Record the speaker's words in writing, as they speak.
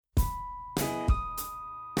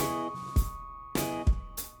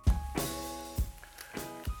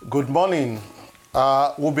Good morning.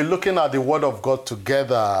 We'll be looking at the Word of God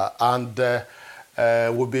together, and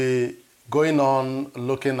we'll be going on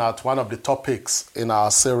looking at one of the topics in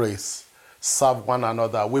our series, Serve One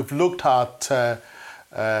Another. We've looked at,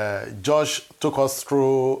 Josh took us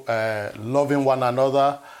through loving one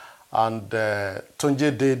another, and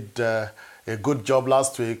Tunji did a good job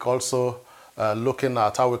last week also looking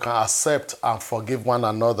at how we can accept and forgive one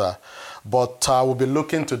another. But we'll be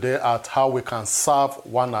looking today at how we can serve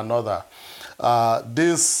one another.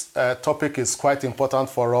 This topic is quite important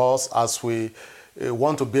for us as we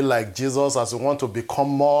want to be like Jesus, as we want to become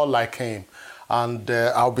more like him. And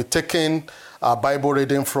I'll be taking a Bible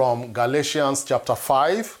reading from Galatians chapter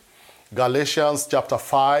 5. Galatians chapter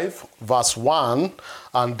 5, verse 1.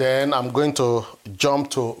 And then I'm going to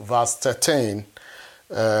jump to verse 13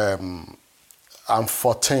 and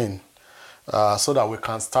 14. So that we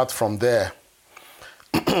can start from there.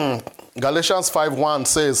 Galatians 5:1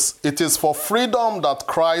 says, "It is for freedom that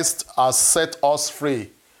Christ has set us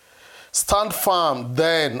free. Stand firm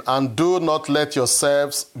then, and do not let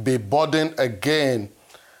yourselves be burdened again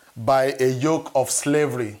by a yoke of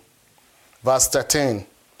slavery." Verse 13,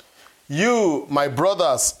 "You, my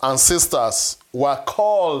brothers and sisters, were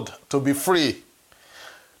called to be free.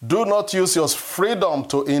 Do not use your freedom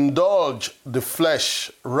to indulge the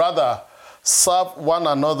flesh. Rather, serve one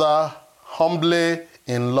another humbly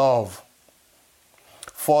in love.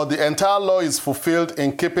 For the entire law is fulfilled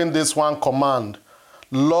in keeping this one command: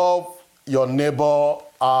 love your neighbor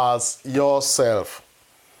as yourself."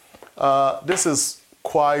 This is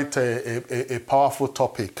quite a powerful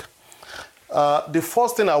topic. The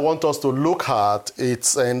first thing I want us to look at,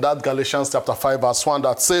 it's in that Galatians chapter 5 verse 1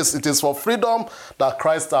 that says, "It is for freedom that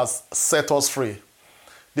Christ has set us free."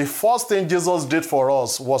 The first thing Jesus did for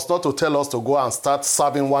us was not to tell us to go and start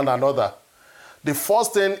serving one another. The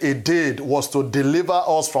first thing he did was to deliver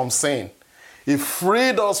us from sin. He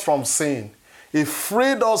freed us from sin. He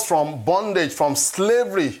freed us from bondage, from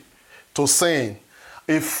slavery to sin.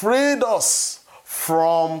 He freed us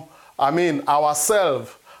from,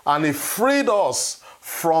 ourselves, and he freed us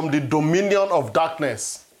from the dominion of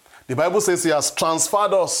darkness. The Bible says he has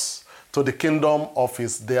transferred us to the kingdom of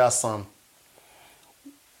his dear Son.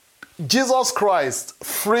 Jesus Christ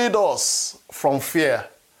freed us from fear.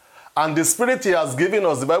 And the spirit he has given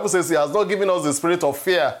us, the Bible says he has not given us the spirit of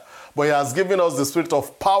fear, but he has given us the spirit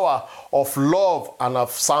of power, of love, and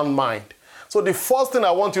of sound mind. So the first thing I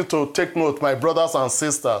want you to take note, my brothers and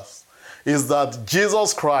sisters, is that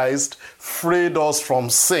Jesus Christ freed us from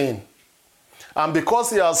sin. And because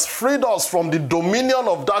he has freed us from the dominion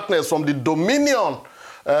of darkness, from the dominion,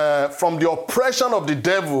 from the oppression of the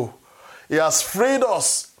devil, he has freed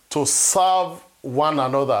us to serve one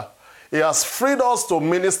another. He has freed us to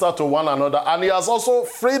minister to one another, and he has also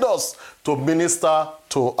freed us to minister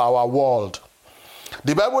to our world.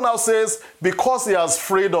 The Bible now says, because he has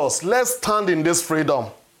freed us, let's stand in this freedom.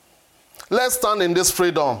 Let's stand in this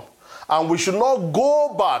freedom. And we should not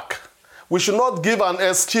go back. We should not give an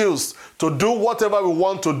excuse to do whatever we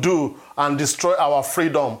want to do and destroy our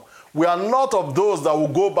freedom. We are not of those that will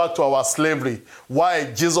go back to our slavery.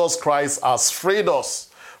 Why? Jesus Christ has freed us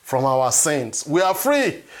from our sins. We are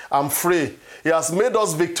free. I'm free. He has made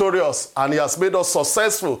us victorious, and he has made us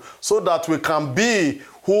successful so that we can be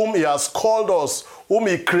whom he has called us, whom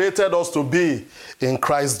he created us to be in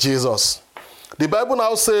Christ Jesus. The Bible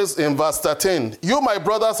now says in verse 13, "You, my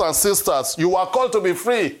brothers and sisters, you are called to be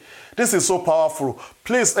free." This is so powerful.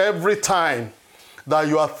 Please, every time that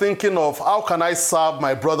you are thinking of how can I serve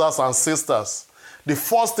my brothers and sisters, the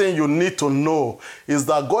first thing you need to know is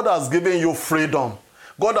that God has given you freedom.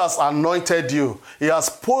 God has anointed you. He has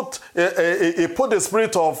put the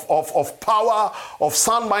spirit of power, of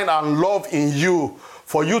sound mind and love in you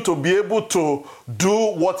for you to be able to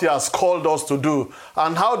do what he has called us to do.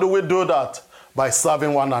 And how do we do that? By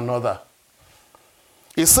serving one another.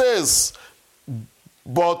 He says,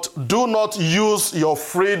 "But do not use your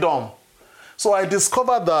freedom." So I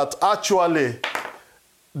discovered that actually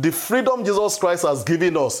the freedom Jesus Christ has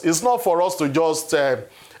given us is not for us to just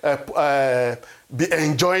be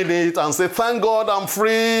enjoying it and say, "Thank God I'm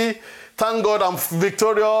free. Thank God I'm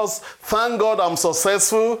victorious. Thank God I'm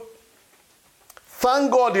successful.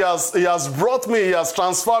 Thank God he has brought me, he has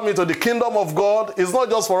transferred me to the kingdom of God." It's not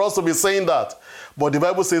just for us to be saying that, but the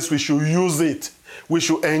Bible says we should use it. We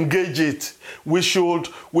should engage it. We should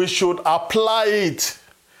apply it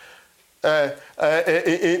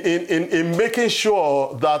in making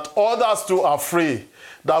sure that others too are free,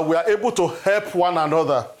 that we are able to help one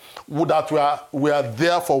another, that we are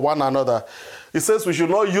there for one another. It says we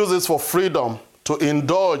should not use this for freedom to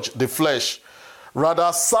indulge the flesh.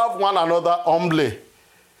 Rather, serve one another humbly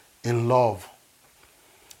in love.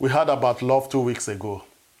 We heard about love 2 weeks ago.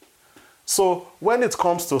 So when it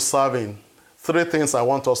comes to serving, 3 things I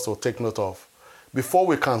want us to take note of. Before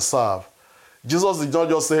we can serve, Jesus did not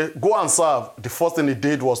just say, go and serve. The first thing he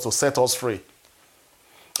did was to set us free.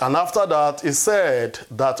 And after that, he said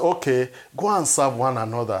that, okay, go and serve one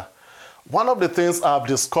another. One of the things I've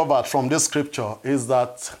discovered from this scripture is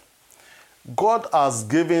that God has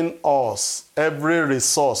given us every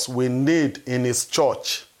resource we need in his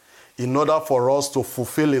church in order for us to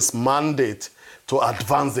fulfill his mandate to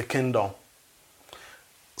advance the kingdom.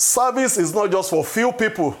 Service is not just for few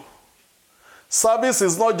people. Service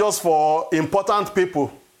is not just for important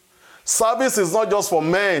people. Service is not just for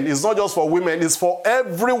men, it's not just for women, it's for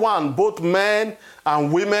everyone, both men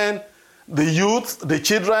and women, the youth, the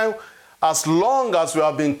children. As long as we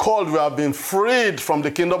have been called, we have been freed from the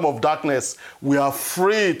kingdom of darkness, we are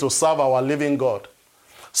free to serve our living God.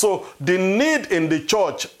 So the need in the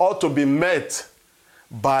church ought to be met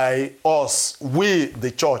by us, we,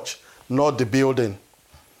 the church, not the building.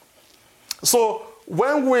 So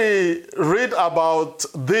when we read about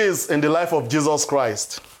this in the life of Jesus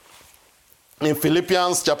Christ, in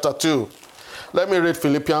Philippians chapter 2, let me read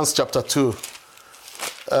Philippians chapter 2.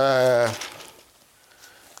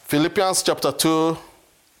 Philippians chapter 2,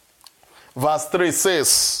 verse 3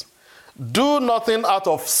 says, do nothing out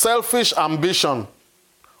of selfish ambition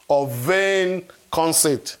or vain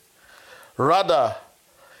conceit. Rather,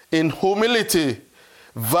 in humility,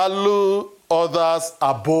 value others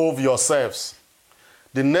above yourselves.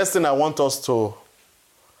 The next thing I want us to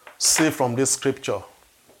see from this scripture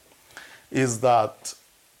is that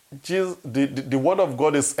the Word of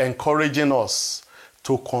God is encouraging us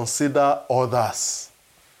to consider others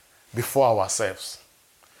before ourselves.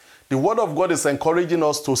 The Word of God is encouraging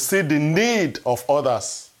us to see the need of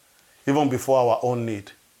others even before our own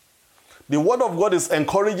need. The Word of God is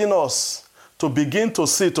encouraging us to begin to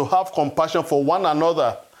see, to have compassion for one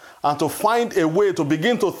another, and to find a way to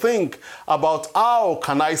begin to think about how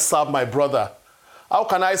can I serve my brother? How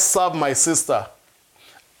can I serve my sister?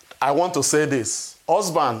 I want to say this.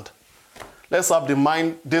 Husband, let's have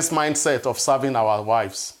this mindset of serving our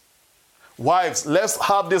wives. Wives, let's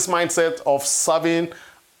have this mindset of serving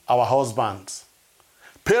our husbands.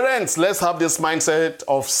 Parents, let's have this mindset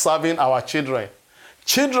of serving our children.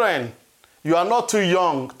 Children, you are not too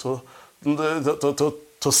young to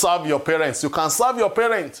serve your parents. You can serve your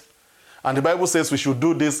parents. And the Bible says we should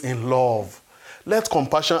do this in love. Let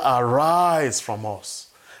compassion arise from us.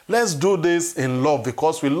 Let's do this in love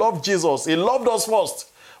because we love Jesus. He loved us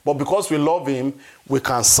first. But because we love him, we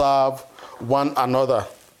can serve one another.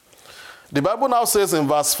 The Bible now says in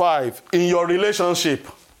verse 5, in your relationship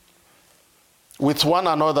with one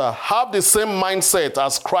another, have the same mindset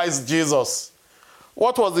as Christ Jesus.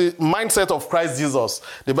 What was the mindset of Christ Jesus?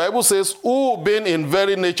 The Bible says, who being in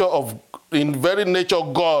very nature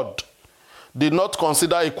God, did not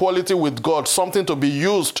consider equality with God something to be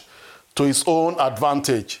used to his own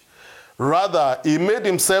advantage. Rather, he made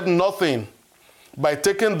himself nothing by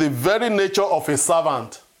taking the very nature of a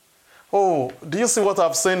servant. Oh, do you see what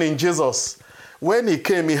I've seen in Jesus? When he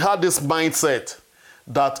came, he had this mindset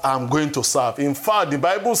that I'm going to serve. In fact, the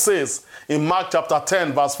Bible says in Mark chapter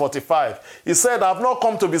 10, verse 45, he said, I've not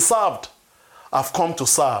come to be served. I've come to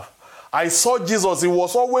serve. I saw Jesus. He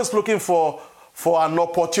was always looking for an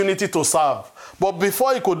opportunity to serve. But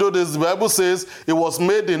before he could do this, the Bible says he was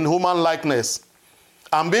made in human likeness.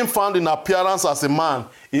 And being found in appearance as a man,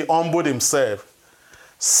 he humbled himself.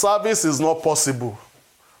 Service is not possible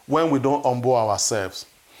when we don't humble ourselves.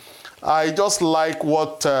 I just like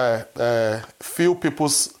what few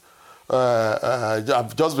people's,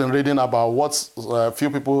 I've just been reading about what few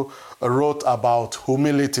people wrote about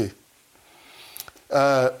humility.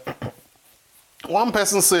 One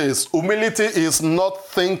person says, humility is not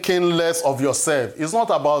thinking less of yourself. It's not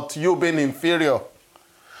about you being inferior,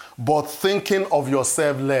 but thinking of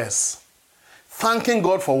yourself less. Thanking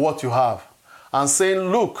God for what you have and saying,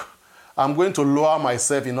 look, I'm going to lower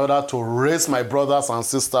myself in order to raise my brothers and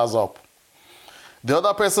sisters up. The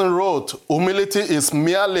other person wrote, humility is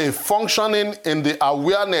merely functioning in the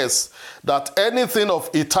awareness that anything of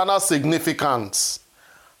eternal significance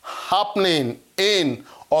happening in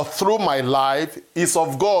or through my life is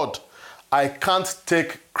of God. I can't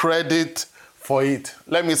take credit for it.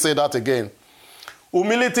 Let me say that again.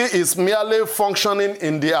 Humility is merely functioning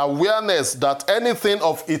in the awareness that anything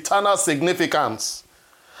of eternal significance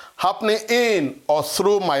happening in or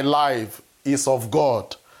through my life is of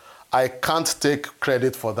God. I can't take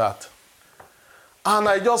credit for that. And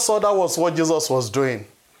I just saw that was what Jesus was doing.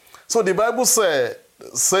 So the Bible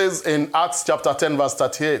says in Acts chapter 10 verse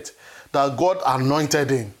 38 that God anointed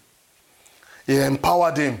him. He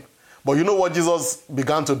empowered him. But you know what Jesus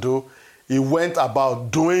began to do? He went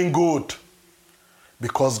about doing good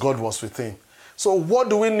because God was with him. So what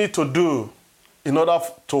do we need to do in order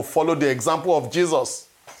to follow the example of Jesus?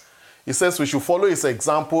 He says we should follow his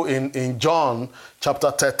example in John chapter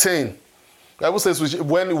 13. The Bible says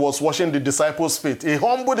when he was washing the disciples' feet, he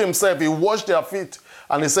humbled himself, he washed their feet.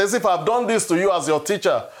 And he says, if I've done this to you as your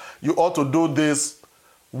teacher, you ought to do this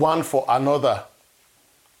one for another.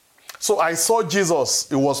 So I saw Jesus,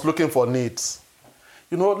 he was looking for needs.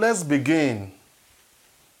 You know, let's begin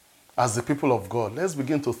as the people of God. Let's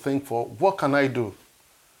begin to think for, what can I do?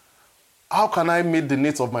 How can I meet the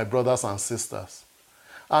needs of my brothers and sisters?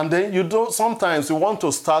 And then sometimes you want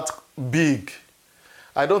to start big.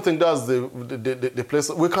 I don't think that's the place.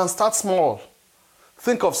 We can start small.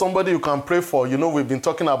 Think of somebody you can pray for. You know, we've been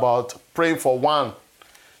talking about praying for one.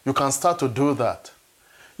 You can start to do that.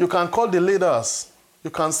 You can call the leaders. You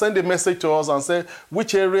can send a message to us and say,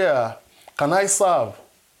 which area can I serve?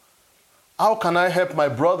 How can I help my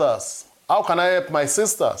brothers? How can I help my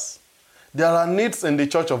sisters? There are needs in the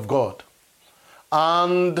church of God.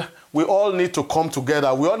 And we all need to come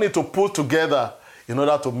together. We all need to pull together in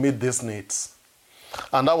order to meet these needs.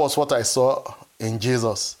 And that was what I saw in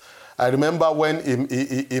Jesus. I remember when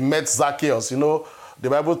he met Zacchaeus. You know, the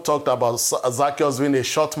Bible talked about Zacchaeus being a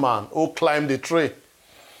short man who climbed a tree.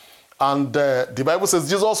 And the Bible says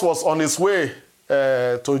Jesus was on his way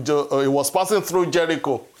he was passing through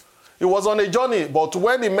Jericho. He was on a journey, but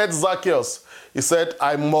when he met Zacchaeus, he said,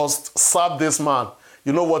 I must serve this man.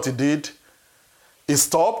 You know what he did? He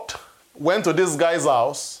stopped, went to this guy's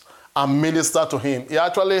house, and ministered to him. He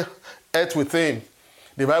actually ate with him.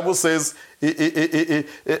 The Bible says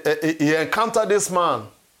he encountered this man.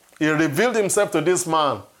 He revealed himself to this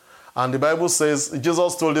man. And the Bible says,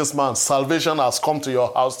 Jesus told this man, salvation has come to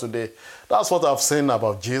your house today. That's what I've seen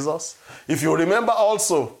about Jesus. If you remember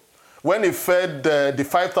also, when he fed the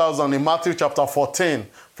 5,000 in Matthew chapter 14,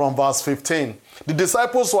 from verse 15, the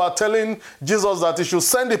disciples were telling Jesus that he should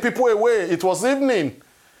send the people away. It was evening.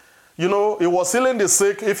 You know, he was healing the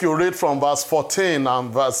sick. If you read from verse 14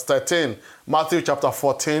 and verse 13, Matthew chapter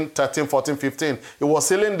 14, 13, 14, 15, he was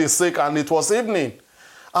healing the sick and it was evening.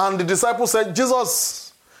 And the disciples said,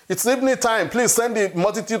 Jesus, it's evening time. Please send the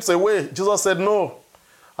multitudes away. Jesus said, no,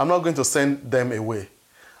 I'm not going to send them away.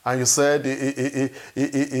 And you said he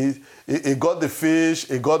got the fish,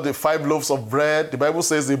 he got the 5 loaves of bread. The Bible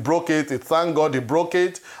says he broke it, he thanked God, he broke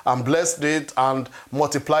it and blessed it and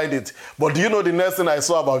multiplied it. But do you know the next thing I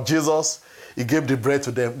saw about Jesus? He gave the bread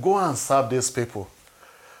to them. Go and serve these people.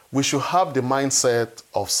 We should have the mindset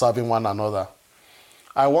of serving one another.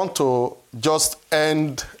 I want to just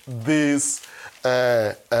end this,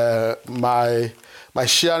 my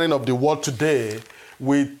sharing of the word today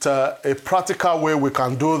with a practical way we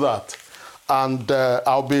can do that. And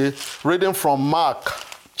I'll be reading from Mark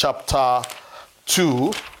chapter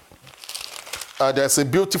 2. There's a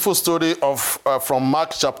beautiful story from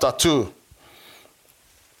Mark chapter 2.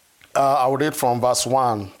 I'll read from verse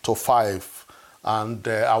 1 to 5. And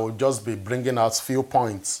I will just be bringing out a few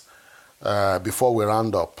points before we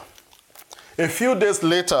round up. A few days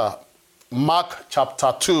later, Mark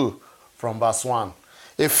chapter 2 from verse 1.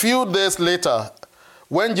 A few days later,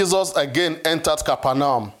 when Jesus again entered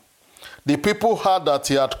Capernaum, the people heard that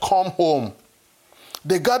he had come home.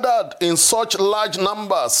 They gathered in such large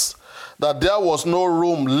numbers that there was no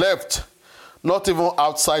room left, not even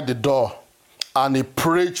outside the door. And he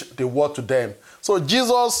preached the word to them. So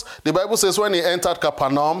Jesus, the Bible says, when he entered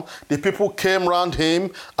Capernaum, the people came around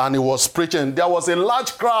him and he was preaching. There was a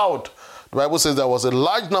large crowd. The Bible says there was a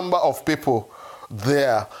large number of people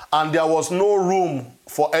there. And there was no room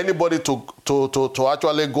for anybody to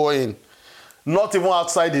actually go in. Not even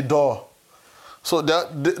outside the door. So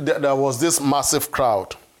there was this massive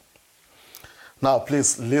crowd. Now,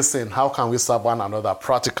 please listen. How can we serve one another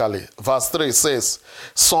practically? Verse 3 says,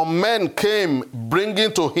 some men came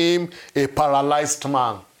bringing to him a paralyzed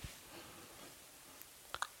man,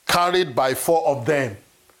 carried by 4 of them.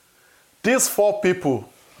 These 4 people,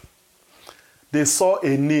 they saw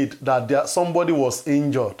a need that somebody was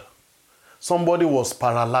injured. Somebody was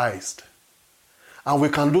paralyzed. And we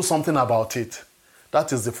can do something about it.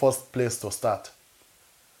 That is the first place to start.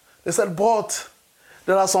 They said, but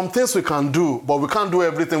there are some things we can do, but we can't do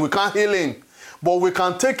everything. We can't heal him. But we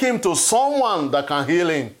can take him to someone that can heal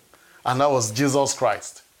him. And that was Jesus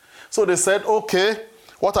Christ. So they said, okay,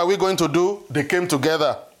 what are we going to do? They came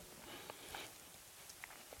together.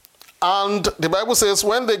 And the Bible says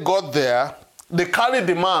when they got there, they carried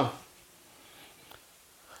the man.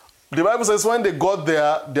 The Bible says when they got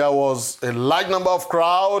there, there was a large number of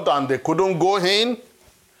crowd and they couldn't go in.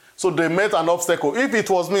 So they met an obstacle. If it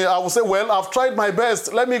was me, I would say, well, I've tried my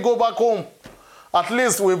best. Let me go back home. At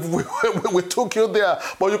least we took you there.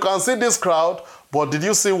 But you can see this crowd. But did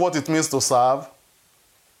you see what it means to serve?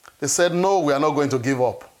 They said, no, we are not going to give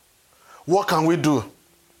up. What can we do?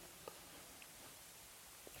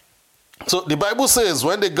 So the Bible says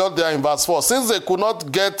when they got there in verse 4, since they could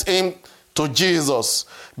not get him to Jesus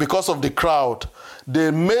because of the crowd,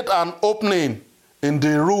 they made an opening in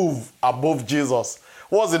the roof above Jesus.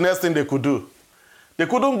 What's the next thing they could do? They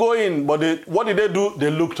couldn't go in, but what did they do?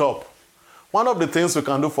 They looked up. One of the things we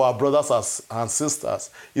can do for our brothers and sisters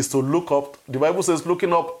is to look up. The Bible says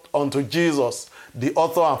looking up unto Jesus, the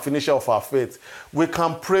author and finisher of our faith. We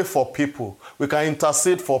can pray for people. We can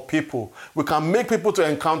intercede for people. We can make people to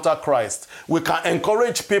encounter Christ. We can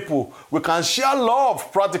encourage people. We can share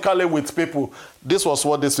love practically with people. This was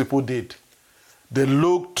what these people did. They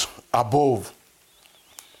looked above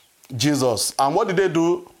Jesus. And what did they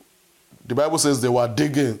do? The Bible says they were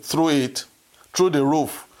digging through the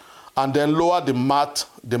roof, and then lowered the mat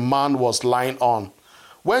the man was lying on.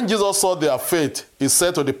 When Jesus saw their faith, he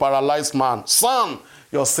said to the paralyzed man, son,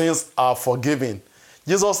 your sins are forgiven.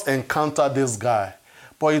 Jesus encountered this guy,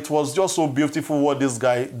 but it was just so beautiful what this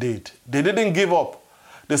guy did. They didn't give up.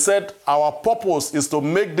 They said, our purpose is to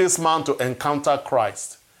make this man to encounter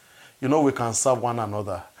Christ. You know, we can serve one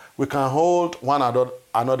another. We can hold one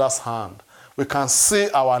another's hand. We can see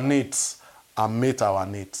our needs and meet our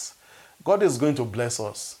needs. God is going to bless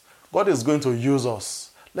us. God is going to use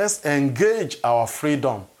us. Let's engage our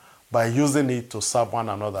freedom by using it to serve one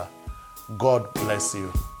another. God bless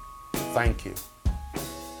you. Thank you.